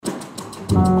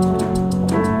Welcome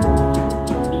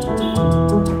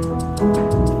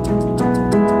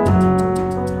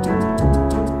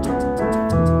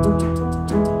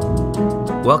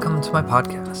to my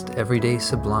podcast, Everyday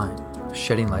Sublime,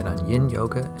 shedding light on yin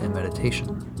yoga and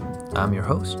meditation. I'm your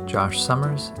host, Josh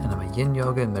Summers, and I'm a yin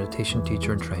yoga and meditation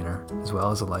teacher and trainer, as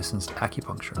well as a licensed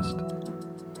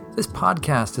acupuncturist. This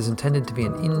podcast is intended to be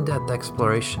an in-depth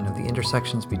exploration of the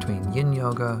intersections between yin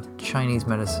yoga, Chinese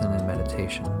medicine, and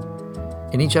meditation.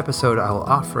 In each episode, I will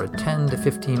offer a 10 to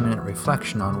 15 minute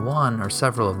reflection on one or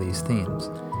several of these themes.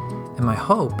 And my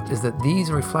hope is that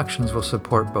these reflections will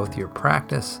support both your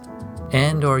practice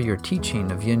and or your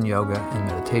teaching of yin yoga and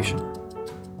meditation.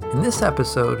 In this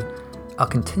episode, I'll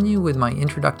continue with my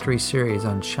introductory series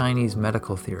on Chinese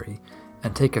medical theory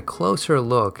and take a closer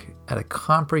look at a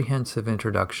comprehensive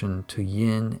introduction to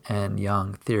yin and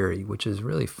yang theory, which is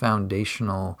really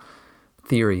foundational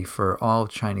theory for all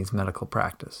Chinese medical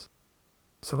practice.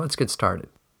 So let's get started.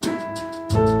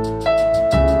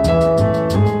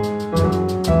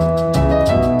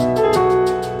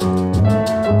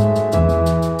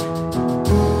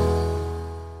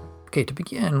 Okay, to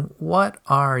begin, what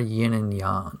are yin and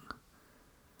yang?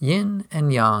 Yin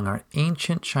and yang are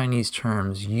ancient Chinese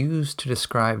terms used to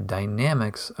describe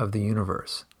dynamics of the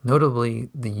universe, notably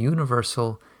the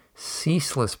universal,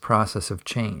 ceaseless process of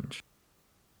change.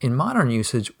 In modern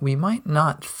usage, we might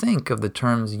not think of the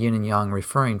terms yin and yang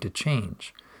referring to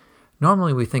change.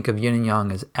 Normally, we think of yin and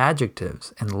yang as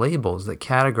adjectives and labels that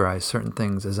categorize certain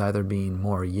things as either being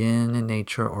more yin in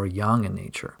nature or yang in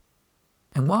nature.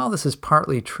 And while this is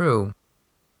partly true,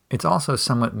 it's also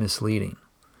somewhat misleading.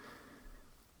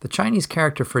 The Chinese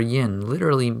character for yin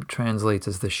literally translates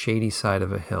as the shady side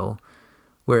of a hill,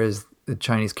 whereas the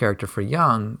Chinese character for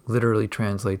yang literally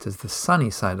translates as the sunny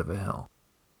side of a hill.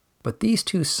 But these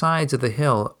two sides of the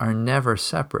hill are never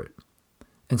separate.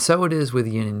 And so it is with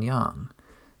yin and yang.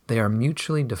 They are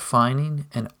mutually defining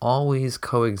and always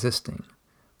coexisting.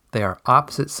 They are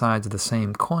opposite sides of the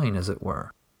same coin, as it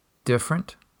were,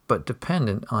 different but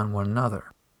dependent on one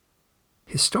another.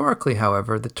 Historically,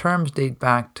 however, the terms date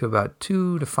back to about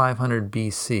 2 to 500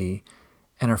 BC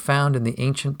and are found in the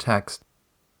ancient text,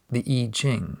 the I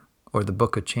Ching, or the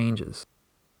Book of Changes.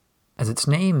 As its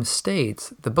name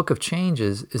states, the Book of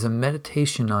Changes is a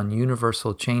meditation on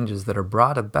universal changes that are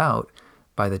brought about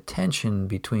by the tension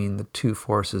between the two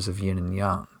forces of yin and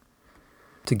yang.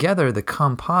 Together, the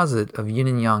composite of yin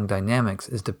and yang dynamics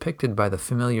is depicted by the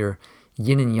familiar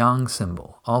yin and yang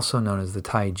symbol, also known as the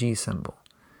Taiji symbol.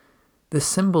 This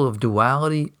symbol of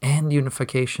duality and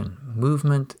unification,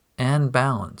 movement and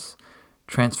balance,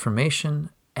 transformation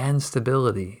and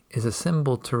stability is a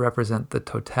symbol to represent the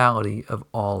totality of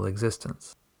all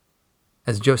existence.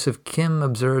 As Joseph Kim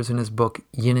observes in his book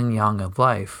Yin and Yang of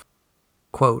Life,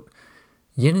 quote,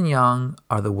 "Yin and yang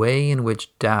are the way in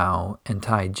which Tao and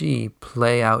Taiji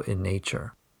play out in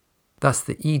nature. Thus,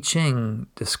 the I Ching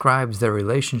describes their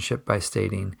relationship by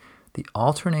stating, the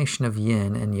alternation of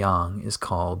yin and yang is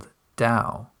called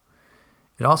Tao.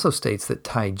 It also states that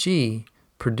Taiji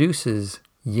produces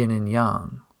yin and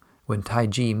yang. When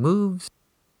Taiji moves,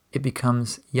 it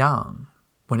becomes yang.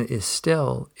 When it is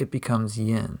still, it becomes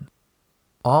yin.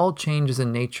 All changes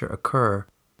in nature occur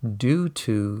due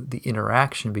to the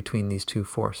interaction between these two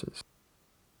forces."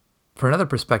 For another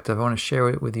perspective, I want to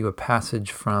share with you a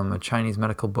passage from a Chinese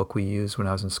medical book we used when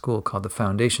I was in school called The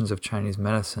Foundations of Chinese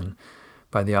Medicine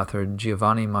by the author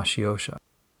Giovanni Mashiosha.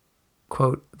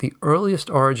 Quote, "The earliest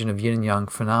origin of yin and yang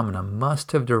phenomena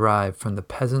must have derived from the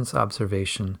peasant's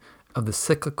observation of the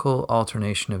cyclical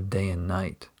alternation of day and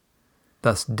night.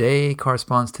 Thus, day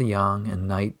corresponds to yang and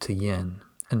night to yin,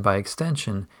 and by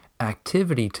extension,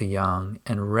 activity to yang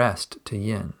and rest to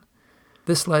yin.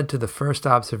 This led to the first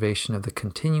observation of the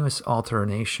continuous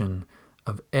alternation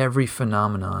of every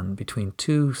phenomenon between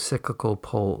two cyclical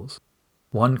poles,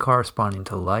 one corresponding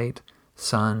to light,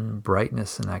 sun,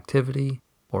 brightness, and activity,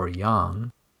 or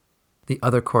yang, the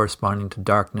other corresponding to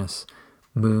darkness,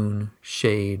 moon,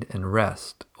 shade, and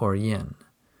rest, or yin.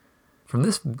 From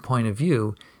this point of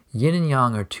view, yin and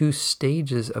yang are two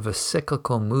stages of a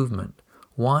cyclical movement,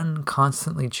 one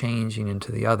constantly changing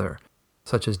into the other,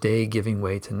 such as day giving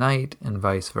way to night and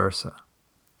vice versa."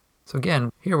 So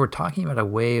again, here we're talking about a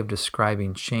way of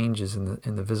describing changes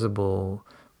in the visible,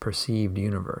 perceived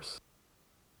universe.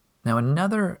 Now,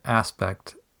 another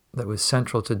aspect that was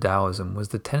central to Taoism was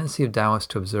the tendency of Taoists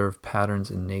to observe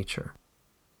patterns in nature.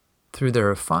 Through their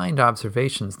refined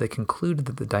observations, they concluded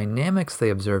that the dynamics they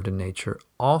observed in nature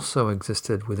also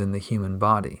existed within the human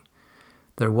body.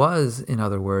 There was, in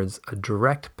other words, a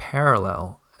direct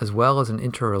parallel as well as an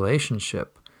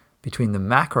interrelationship between the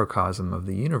macrocosm of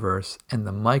the universe and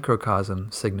the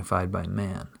microcosm signified by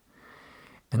man.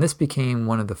 And this became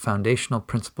one of the foundational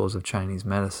principles of Chinese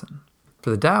medicine. For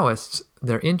the Taoists,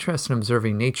 their interest in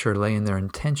observing nature lay in their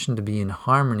intention to be in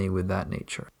harmony with that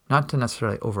nature, not to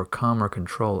necessarily overcome or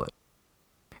control it.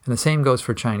 And the same goes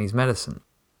for Chinese medicine.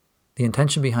 The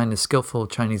intention behind a skillful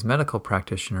Chinese medical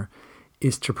practitioner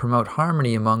is to promote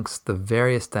harmony amongst the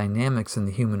various dynamics in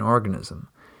the human organism,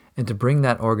 and to bring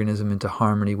that organism into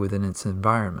harmony within its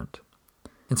environment.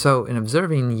 And so, in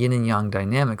observing yin and yang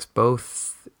dynamics,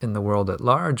 both in the world at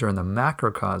large or in the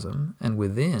macrocosm, and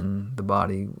within the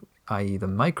body, i.e. the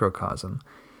microcosm,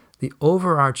 the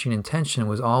overarching intention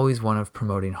was always one of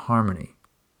promoting harmony.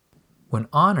 When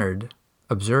honored,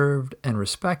 observed, and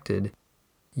respected,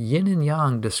 yin and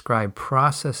yang describe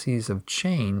processes of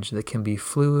change that can be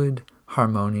fluid,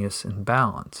 harmonious, and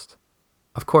balanced.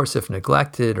 Of course, if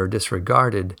neglected or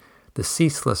disregarded, the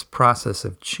ceaseless process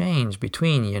of change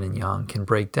between yin and yang can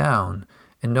break down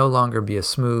and no longer be a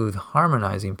smooth,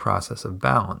 harmonizing process of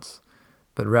balance,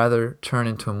 but rather turn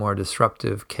into a more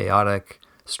disruptive, chaotic,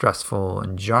 stressful,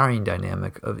 and jarring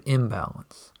dynamic of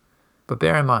imbalance. But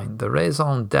bear in mind, the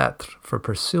raison d'etre for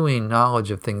pursuing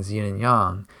knowledge of things yin and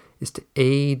yang is to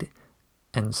aid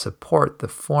and support the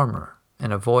former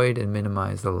and avoid and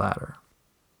minimize the latter.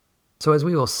 So as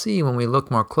we will see when we look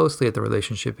more closely at the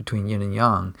relationship between yin and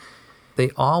yang,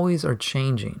 they always are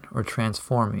changing or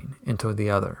transforming into the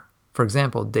other. For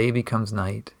example, day becomes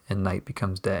night and night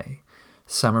becomes day.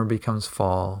 Summer becomes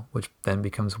fall, which then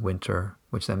becomes winter,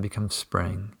 which then becomes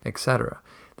spring, etc.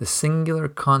 The singular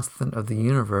constant of the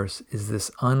universe is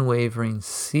this unwavering,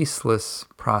 ceaseless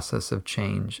process of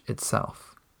change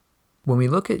itself. When we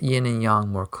look at yin and yang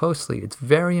more closely, it's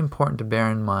very important to bear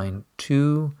in mind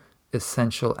two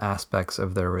essential aspects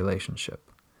of their relationship.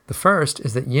 The first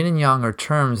is that yin and yang are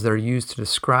terms that are used to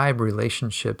describe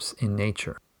relationships in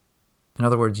nature. In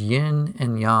other words, yin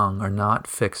and yang are not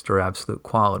fixed or absolute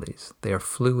qualities. They are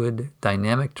fluid,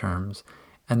 dynamic terms,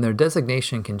 and their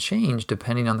designation can change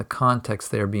depending on the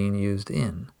context they are being used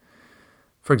in.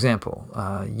 For example,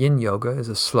 yin yoga is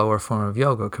a slower form of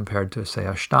yoga compared to, say,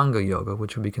 Ashtanga yoga,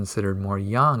 which would be considered more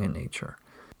yang in nature.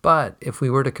 But if we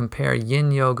were to compare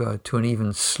yin yoga to an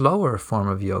even slower form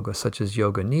of yoga, such as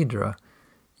yoga nidra,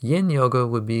 yin yoga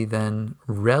would be then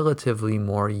relatively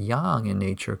more yang in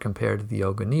nature compared to the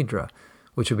yoga nidra,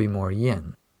 which would be more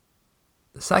yin.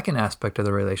 The second aspect of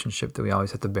the relationship that we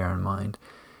always have to bear in mind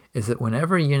is that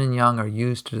whenever yin and yang are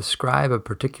used to describe a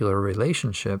particular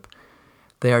relationship,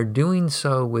 they are doing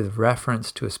so with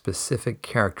reference to a specific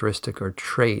characteristic or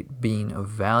trait being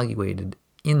evaluated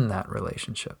in that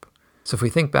relationship. So if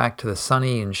we think back to the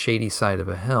sunny and shady side of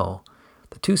a hill,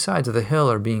 the two sides of the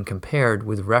hill are being compared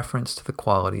with reference to the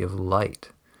quality of light.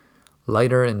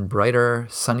 Lighter and brighter,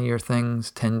 sunnier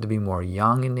things tend to be more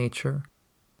yang in nature,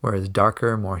 whereas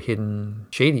darker, more hidden,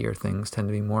 shadier things tend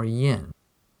to be more yin.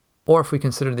 Or if we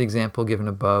consider the example given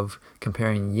above,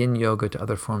 comparing yin yoga to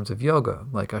other forms of yoga,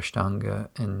 like Ashtanga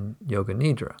and Yoga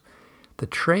Nidra, the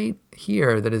trait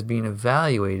here that is being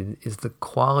evaluated is the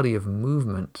quality of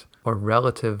movement or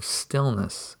relative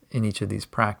stillness in each of these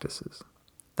practices.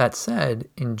 That said,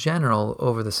 in general,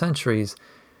 over the centuries,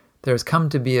 there has come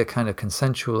to be a kind of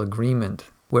consensual agreement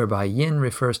whereby yin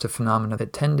refers to phenomena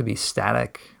that tend to be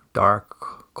static,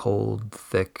 dark, cold,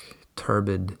 thick,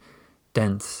 turbid,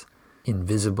 dense,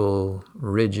 invisible,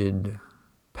 rigid,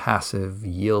 passive,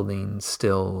 yielding,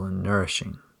 still, and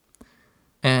nourishing.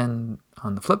 And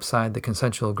on the flip side, the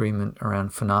consensual agreement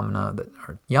around phenomena that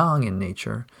are yang in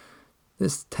nature,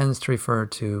 this tends to refer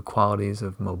to qualities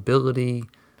of mobility,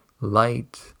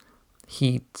 light,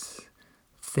 heat,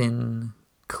 thin,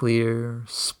 clear,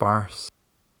 sparse,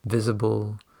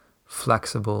 visible,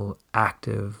 flexible,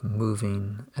 active,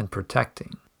 moving, and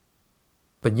protecting.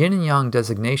 But yin and yang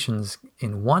designations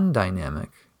in one dynamic,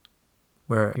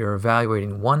 where you're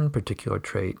evaluating one particular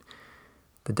trait,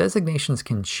 the designations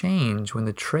can change when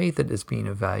the trait that is being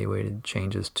evaluated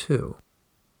changes too.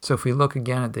 So if we look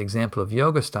again at the example of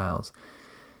yoga styles,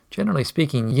 generally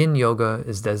speaking, yin yoga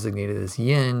is designated as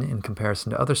yin in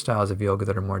comparison to other styles of yoga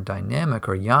that are more dynamic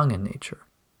or yang in nature.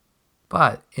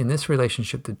 But in this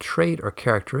relationship, the trait or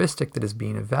characteristic that is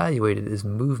being evaluated is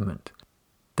movement.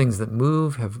 Things that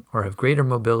move have greater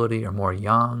mobility are more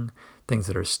yang. Things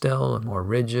that are still and more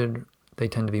rigid, they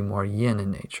tend to be more yin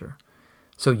in nature.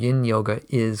 So yin yoga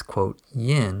is, quote,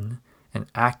 yin, and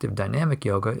active dynamic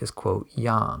yoga is, quote,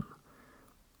 yang.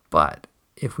 But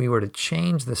if we were to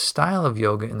change the style of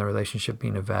yoga in the relationship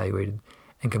being evaluated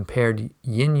and compared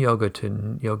yin yoga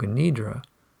to yoga nidra,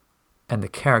 and the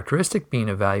characteristic being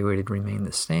evaluated remained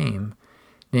the same,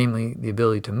 namely the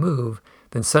ability to move,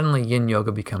 then suddenly yin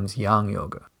yoga becomes yang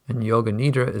yoga, and yoga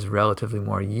nidra is relatively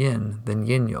more yin than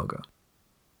yin yoga.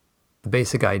 The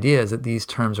basic idea is that these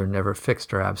terms are never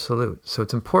fixed or absolute, so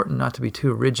it's important not to be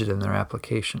too rigid in their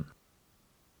application.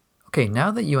 Okay,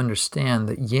 now that you understand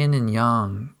that yin and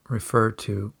yang refer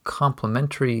to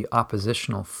complementary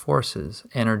oppositional forces,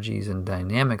 energies, and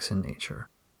dynamics in nature,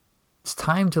 it's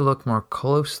time to look more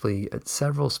closely at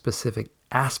several specific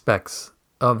aspects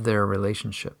of their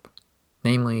relationship,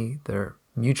 namely their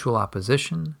mutual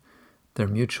opposition, their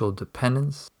mutual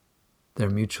dependence, their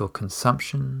mutual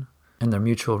consumption, and their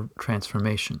mutual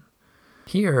transformation.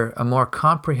 Here, a more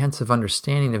comprehensive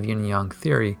understanding of yin and yang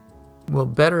theory will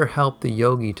better help the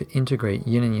yogi to integrate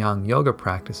yin and yang yoga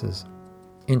practices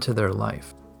into their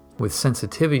life, with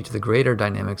sensitivity to the greater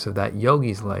dynamics of that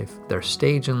yogi's life, their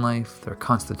stage in life, their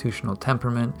constitutional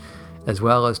temperament, as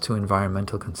well as to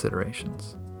environmental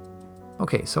considerations.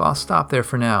 Okay, so I'll stop there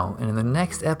for now, and in the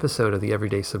next episode of the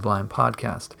Everyday Sublime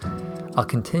podcast, I'll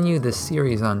continue this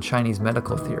series on Chinese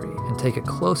medical theory and take a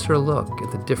closer look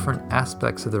at the different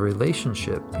aspects of the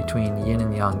relationship between yin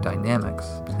and yang dynamics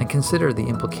and consider the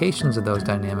implications of those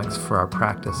dynamics for our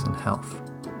practice and health.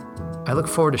 I look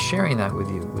forward to sharing that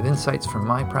with you, with insights from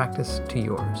my practice to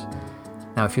yours.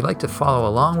 Now, if you'd like to follow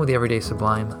along with the Everyday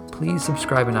Sublime, please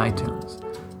subscribe in iTunes.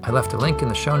 I left a link in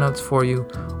the show notes for you,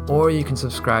 or you can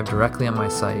subscribe directly on my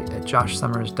site at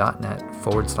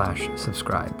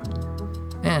joshsummers.net/subscribe.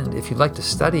 And if you'd like to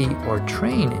study or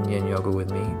train in Yin Yoga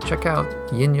with me, check out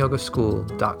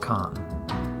yinyogaschool.com.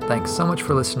 Thanks so much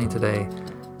for listening today,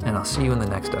 and I'll see you in the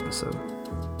next episode.